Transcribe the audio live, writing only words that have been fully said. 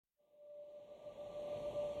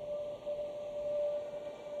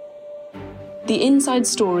The Inside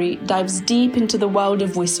Story dives deep into the world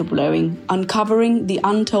of whistleblowing, uncovering the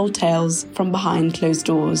untold tales from behind closed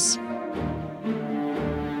doors.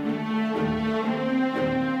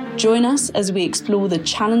 Join us as we explore the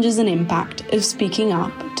challenges and impact of speaking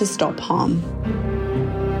up to stop harm.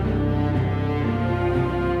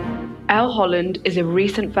 Elle Holland is a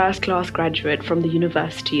recent first-class graduate from the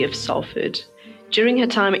University of Salford. During her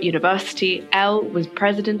time at university, Elle was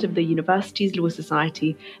president of the university's Law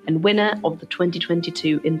Society and winner of the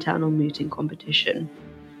 2022 internal mooting competition.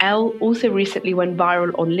 Elle also recently went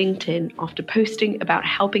viral on LinkedIn after posting about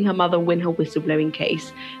helping her mother win her whistleblowing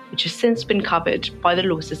case, which has since been covered by the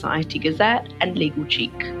Law Society Gazette and Legal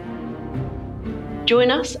Cheek.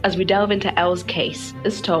 Join us as we delve into Elle's case,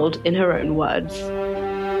 as told in her own words.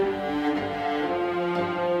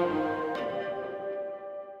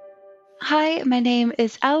 Hi, my name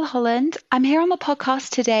is Elle Holland. I'm here on the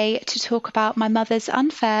podcast today to talk about my mother's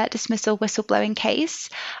unfair dismissal whistleblowing case.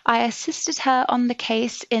 I assisted her on the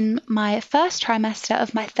case in my first trimester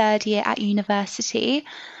of my third year at university.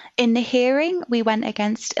 In the hearing, we went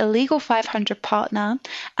against a legal 500 partner,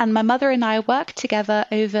 and my mother and I worked together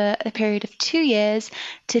over a period of 2 years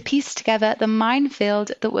to piece together the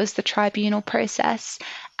minefield that was the tribunal process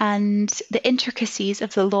and the intricacies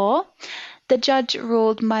of the law. The judge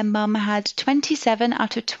ruled my mum had 27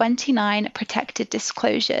 out of 29 protected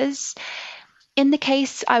disclosures. In the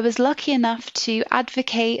case, I was lucky enough to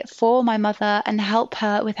advocate for my mother and help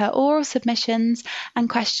her with her oral submissions and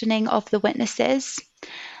questioning of the witnesses.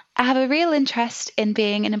 I have a real interest in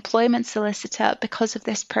being an employment solicitor because of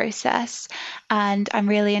this process, and I'm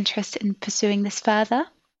really interested in pursuing this further.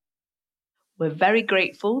 We're very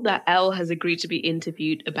grateful that Elle has agreed to be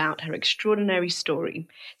interviewed about her extraordinary story.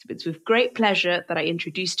 So it's with great pleasure that I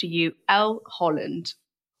introduce to you Elle Holland.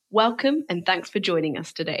 Welcome and thanks for joining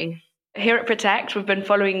us today. Here at Protect, we've been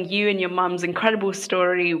following you and your mum's incredible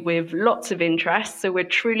story with lots of interest, so we're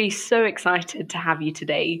truly so excited to have you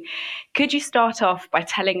today. Could you start off by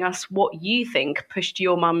telling us what you think pushed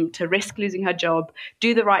your mum to risk losing her job,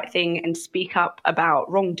 do the right thing and speak up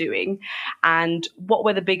about wrongdoing, and what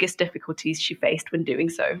were the biggest difficulties she faced when doing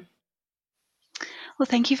so? Well,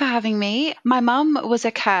 thank you for having me. My mum was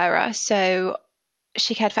a carer, so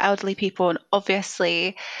she cared for elderly people, and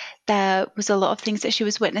obviously there was a lot of things that she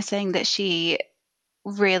was witnessing that she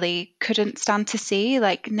really couldn't stand to see,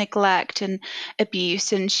 like neglect and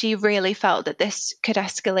abuse, and she really felt that this could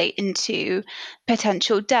escalate into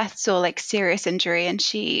potential deaths or like serious injury, and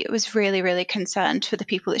she was really, really concerned for the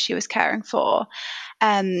people that she was caring for.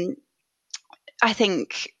 I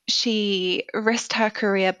think she risked her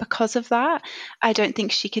career because of that. I don't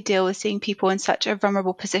think she could deal with seeing people in such a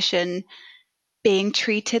vulnerable position being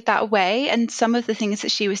treated that way. And some of the things that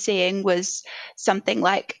she was seeing was something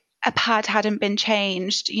like a pad hadn't been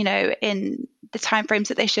changed, in the timeframes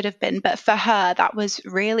that they should have been. But for her, that was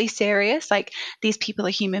really serious. Like, these people are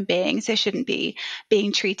human beings. They shouldn't be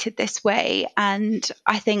being treated this way. And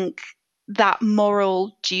I think that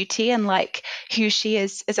moral duty and like who she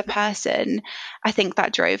is as a person, I think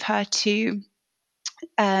that drove her to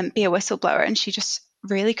be a whistleblower. And she just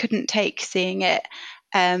really couldn't take seeing it,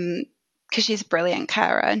 because she's a brilliant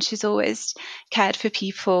carer and she's always cared for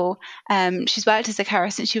people. She's worked as a carer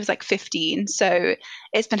since she was like 15, so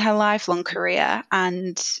it's been her lifelong career,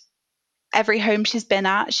 and every home she's been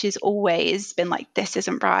at, she's always been like, this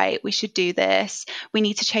isn't right, we should do this, we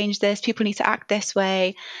need to change this, people need to act this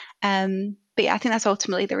way. But yeah, I think that's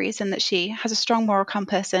ultimately the reason that she has a strong moral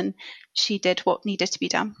compass and she did what needed to be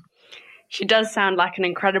done. She does sound like an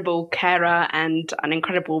incredible carer and an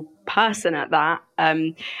incredible person at that.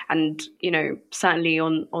 And, certainly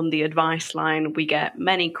on the advice line, we get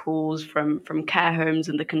many calls from care homes,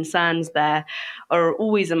 and the concerns there are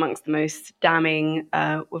always amongst the most damning,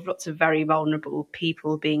 with lots of very vulnerable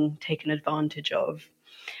people being taken advantage of.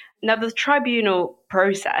 Now, the tribunal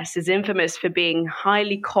process is infamous for being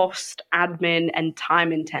highly cost, admin, and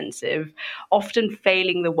time intensive, often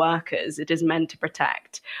failing the workers it is meant to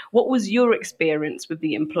protect. What was your experience with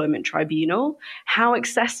the employment tribunal? How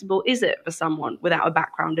accessible is it for someone without a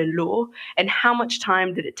background in law? And how much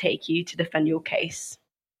time did it take you to defend your case?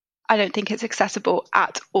 I don't think it's accessible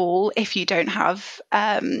at all if you don't have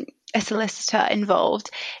a solicitor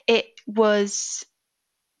involved. It was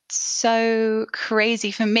so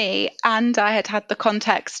crazy for me, and I had the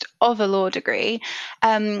context of a law degree.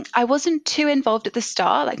 I wasn't too involved at the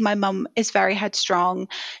start. Like, my mum is very headstrong.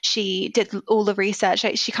 She did all the research.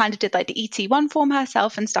 Like, she kind of did like the ET1 form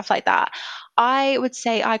herself and stuff like that. I would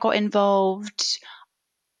say I got involved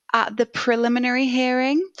at the preliminary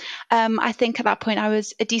hearing. I think at that point I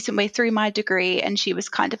was a decent way through my degree, and she was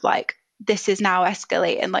kind of like this is now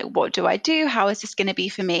escalating. Like, what do I do? How is this going to be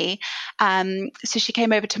for me? So she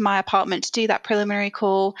came over to my apartment to do that preliminary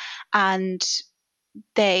call, and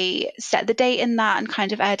they set the date in that and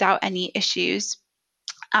kind of aired out any issues.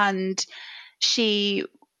 And she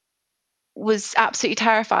was absolutely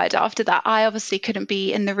terrified after that. I obviously couldn't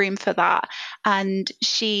be in the room for that. And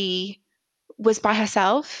she was by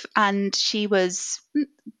herself, and she was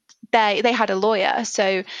they had a lawyer,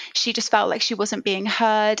 so she just felt like she wasn't being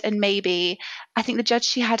heard. And maybe, I think the judge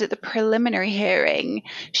she had at the preliminary hearing,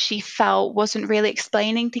 she felt wasn't really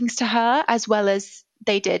explaining things to her as well as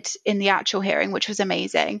they did in the actual hearing, which was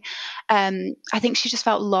amazing. I think she just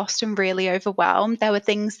felt lost and really overwhelmed. There were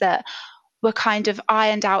things that were kind of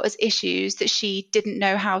ironed out as issues that she didn't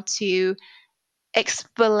know how to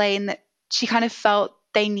explain, that she kind of felt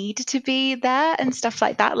they needed to be there and stuff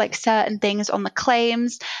like that, like certain things on the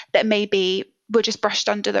claims that maybe were just brushed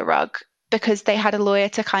under the rug because they had a lawyer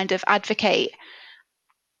to kind of advocate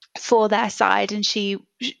for their side. And she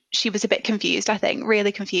was a bit confused, I think,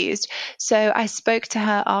 really confused. So I spoke to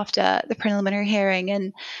her after the preliminary hearing,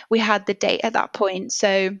 and we had the date at that point.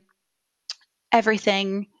 So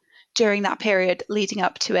everything during that period leading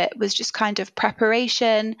up to it was just kind of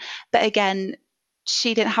preparation. But again,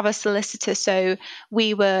 she didn't have a solicitor, so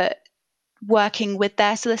we were working with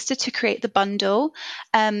their solicitor to create the bundle.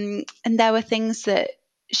 And there were things that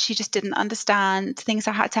she just didn't understand, things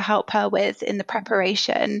I had to help her with in the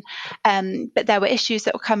preparation. But there were issues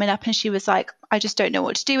that were coming up, and she was like, I just don't know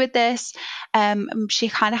what to do with this. She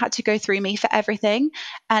kind of had to go through me for everything.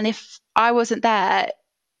 And if I wasn't there,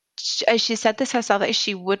 she said this herself, that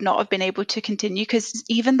she would not have been able to continue, because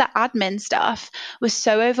even the admin stuff was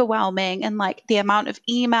so overwhelming, and like the amount of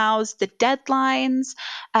emails, the deadlines,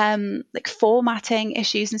 like formatting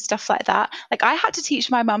issues and stuff like that. Like, I had to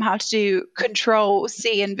teach my mum how to do Control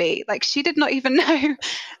C and V. Like, she did not even know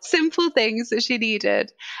simple things that she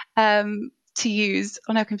needed to use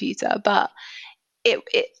on her computer. But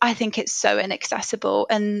I think it's so inaccessible,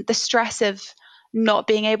 and the stress of not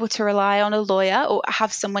being able to rely on a lawyer or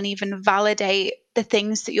have someone even validate the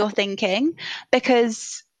things that you're thinking.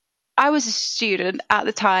 Because I was a student at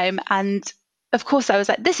the time, and of course I was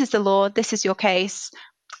like, this is the law, this is your case,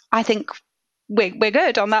 I think we're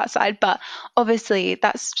good on that side. But obviously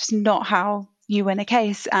that's just not how you win a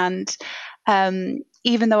case. And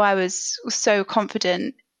even though I was so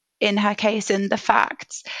confident in her case and the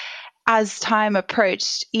facts, as time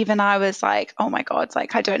approached, even I was like, oh my God,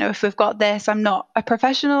 like, I don't know if we've got this. I'm not a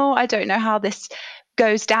professional. I don't know how this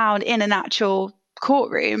goes down in an actual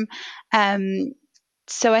courtroom.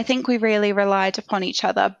 So I think we really relied upon each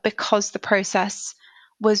other, because the process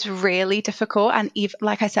was really difficult. And even,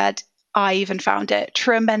 like I said, I even found it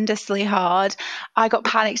tremendously hard. I got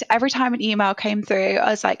panicked every time an email came through. I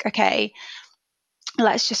was like, okay,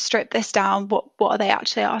 let's just strip this down. What are they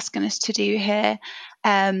actually asking us to do here?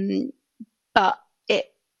 But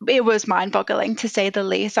it was mind-boggling, to say the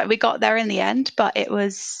least. Like, we got there in the end, but it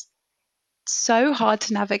was so hard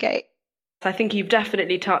to navigate. I think you've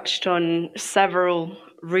definitely touched on several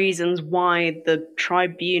reasons why the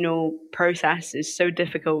tribunal process is so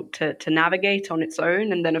difficult to navigate on its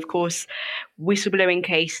own. And then, of course, whistleblowing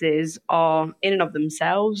cases are in and of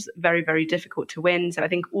themselves very, very difficult to win. So I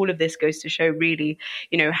think all of this goes to show really,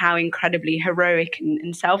 how incredibly heroic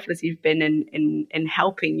and selfless you've been in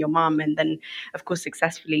helping your mum, and then, of course,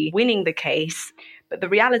 successfully winning the case. But the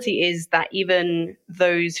reality is that even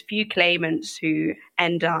those few claimants who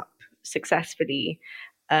end up successfully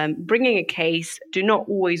bringing a case do not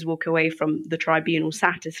always walk away from the tribunal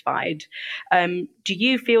satisfied. Do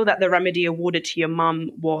you feel that the remedy awarded to your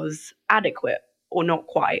mum was adequate or not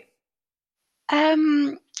quite?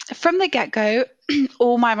 From the get-go,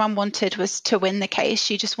 all my mum wanted was to win the case.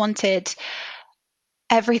 She just wanted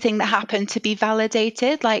everything that happened to be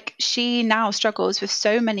validated. Like, she now struggles with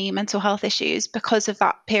so many mental health issues because of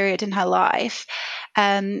that period in her life.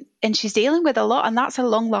 And she's dealing with a lot, and that's a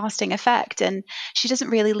long lasting effect. And she doesn't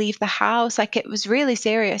really leave the house. Like, it was really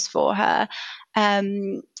serious for her.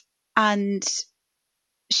 And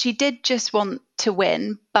she did just want to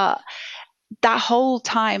win. But that whole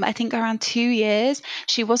time, I think around 2 years,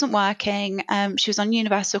 she wasn't working. She was on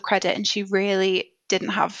universal credit, and she really didn't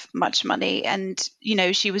have much money. And,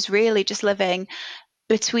 she was really just living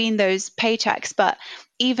between those paychecks. But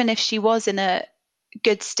even if she was in a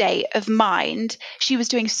good state of mind, she was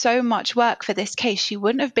doing so much work for this case, she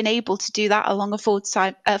wouldn't have been able to do that along a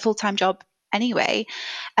full-time job anyway.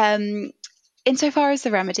 Insofar as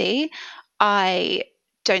the remedy, I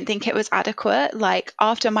don't think it was adequate. Like,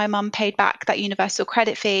 after my mum paid back that universal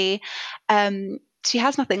credit fee, she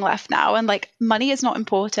has nothing left now. And like, money is not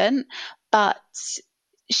important, but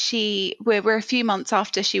we're a few months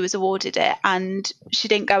after she was awarded it, and she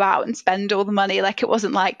didn't go out and spend all the money. Like, it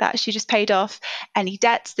wasn't like that. She just paid off any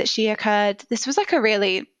debts that she incurred. This was like a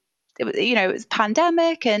really, it was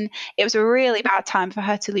pandemic, and it was a really bad time for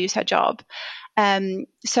her to lose her job.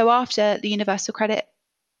 So after the universal credit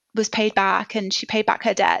was paid back and she paid back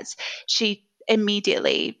her debts, she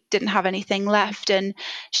immediately didn't have anything left. And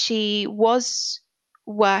she was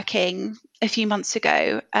working a few months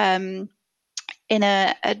ago, in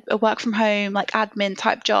a work from home, like admin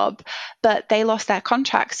type job, but they lost their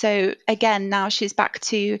contract. So again, now she's back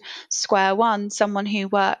to square one. Someone who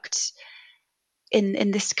worked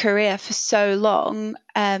in this career for so long,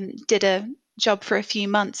 did a job for a few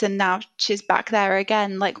months, and now she's back there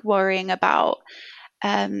again, like worrying about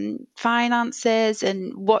finances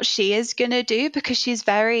and what she is going to do, because she's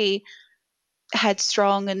very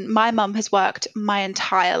headstrong. And my mum has worked my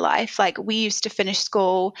entire life. Like, we used to finish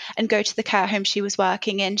school and go to the care home she was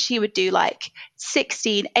working in. She would do like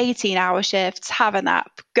 16, 18-hour shifts, have a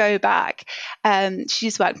nap, go back.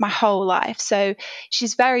 She's worked my whole life, so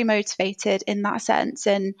she's very motivated in that sense.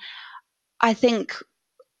 And I think,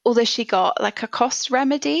 although she got like a cost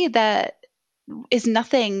remedy, there is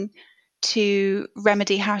nothing to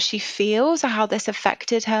remedy how she feels or how this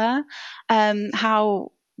affected her,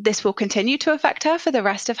 how this will continue to affect her for the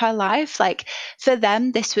rest of her life. Like, for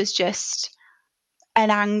them, this was just an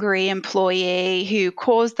angry employee who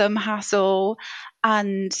caused them hassle.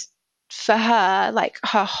 And for her, like,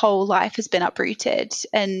 her whole life has been uprooted,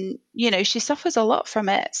 and, she suffers a lot from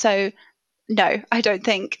it. So, no, I don't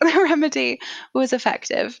think the remedy was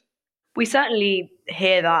effective. We certainly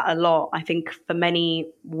hear that a lot. I think for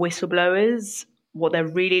many whistleblowers, what they're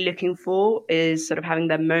really looking for is sort of having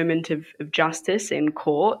their moment of justice in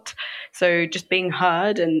court. So just being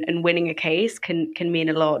heard and winning a case can mean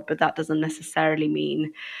a lot, but that doesn't necessarily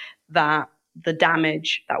mean that the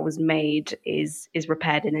damage that was made is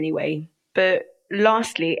repaired in any way. But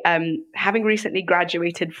lastly, having recently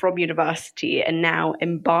graduated from university and now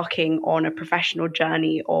embarking on a professional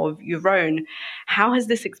journey of your own, how has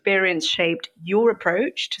this experience shaped your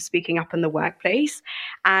approach to speaking up in the workplace?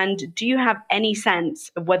 And do you have any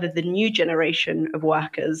sense of whether the new generation of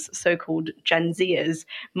workers, so-called Gen Zers,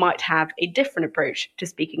 might have a different approach to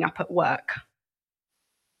speaking up at work?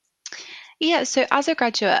 Yeah, so as a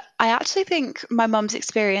graduate, I actually think my mum's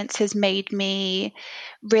experience has made me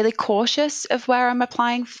really cautious of where I'm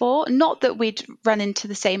applying for. Not that we'd run into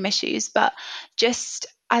the same issues, but just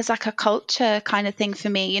as like a culture kind of thing for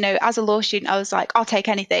me. As a law student, I was like, I'll take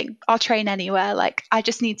anything, I'll train anywhere. Like, I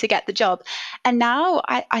just need to get the job. And now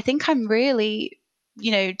I think I'm really,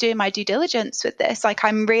 doing my due diligence with this. Like,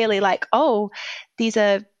 I'm really like, oh, these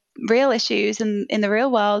are real issues in the real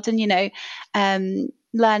world. And,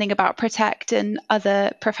 learning about Protect and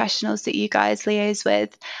other professionals that you guys liaise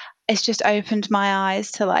with, it's just opened my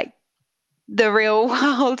eyes to like the real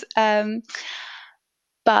world.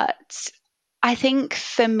 But I think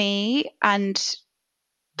for me, and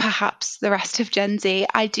perhaps the rest of Gen Z,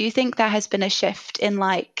 I do think there has been a shift in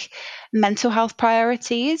like mental health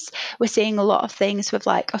priorities. We're seeing a lot of things with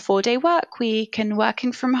like a 4-day work week and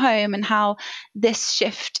working from home, and how this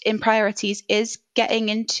shift in priorities is getting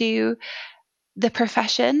into the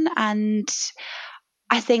profession. And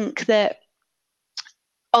I think that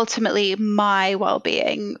ultimately my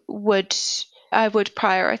well-being I would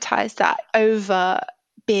prioritize that over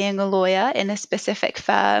being a lawyer in a specific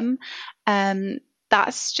firm.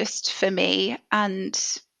 That's just for me. And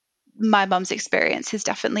my mum's experience has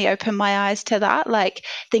definitely opened my eyes to that. Like,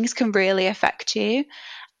 things can really affect you.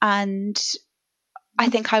 And I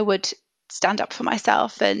think I would stand up for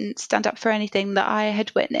myself and stand up for anything that I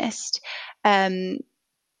had witnessed. Um,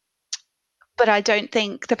 but I don't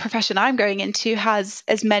think the profession I'm going into has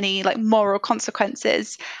as many like moral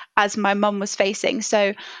consequences as my mum was facing.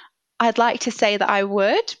 So I'd like to say that I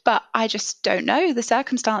would, but I just don't know the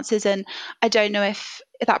circumstances, and I don't know if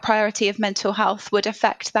that priority of mental health would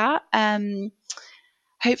affect that.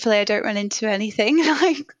 Hopefully I don't run into anything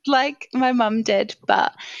like my mum did.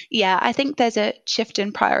 But yeah, I think there's a shift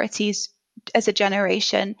in priorities as a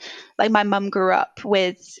generation. Like, my mum grew up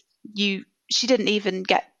with you she didn't even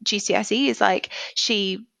get GCSEs. Like,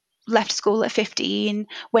 she left school at 15,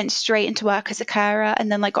 went straight into work as a carer,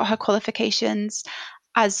 and then like got her qualifications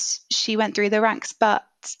as she went through the ranks. But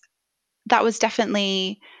that was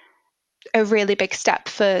definitely a really big step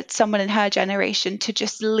for someone in her generation to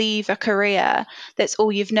just leave a career that's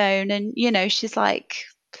all you've known. And she's like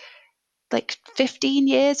 15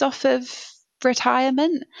 years off of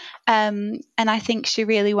retirement. And I think she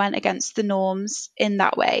really went against the norms in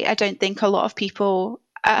that way. I don't think a lot of people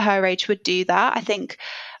at her age would do that. I think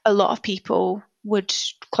a lot of people would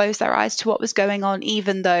close their eyes to what was going on,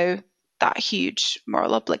 even though that huge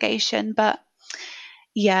moral obligation. But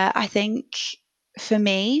yeah, I think for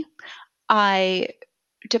me,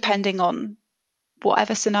 depending on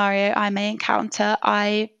whatever scenario I may encounter,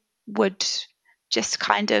 I would just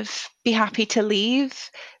kind of be happy to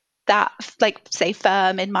leave that, like, say,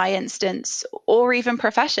 firm in my instance, or even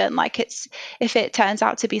profession. Like, if it turns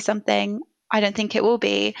out to be something I don't think it will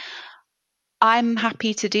be, I'm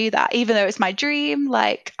happy to do that, even though it's my dream.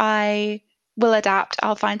 Like, I will adapt.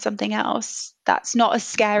 I'll find something else that's not as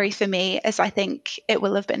scary for me as I think it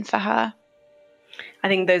will have been for her. I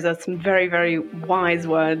think those are some very, very wise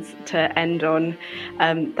words to end on.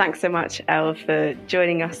 Thanks so much, Elle, for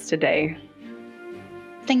joining us today.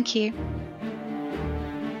 Thank you.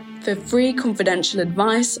 For free confidential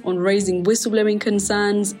advice on raising whistleblowing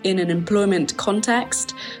concerns in an employment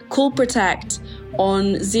context, call Protect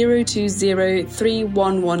on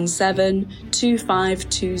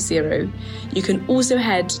 020-3117-2520. You can also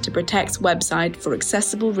head to Protect's website for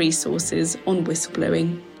accessible resources on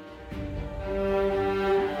whistleblowing.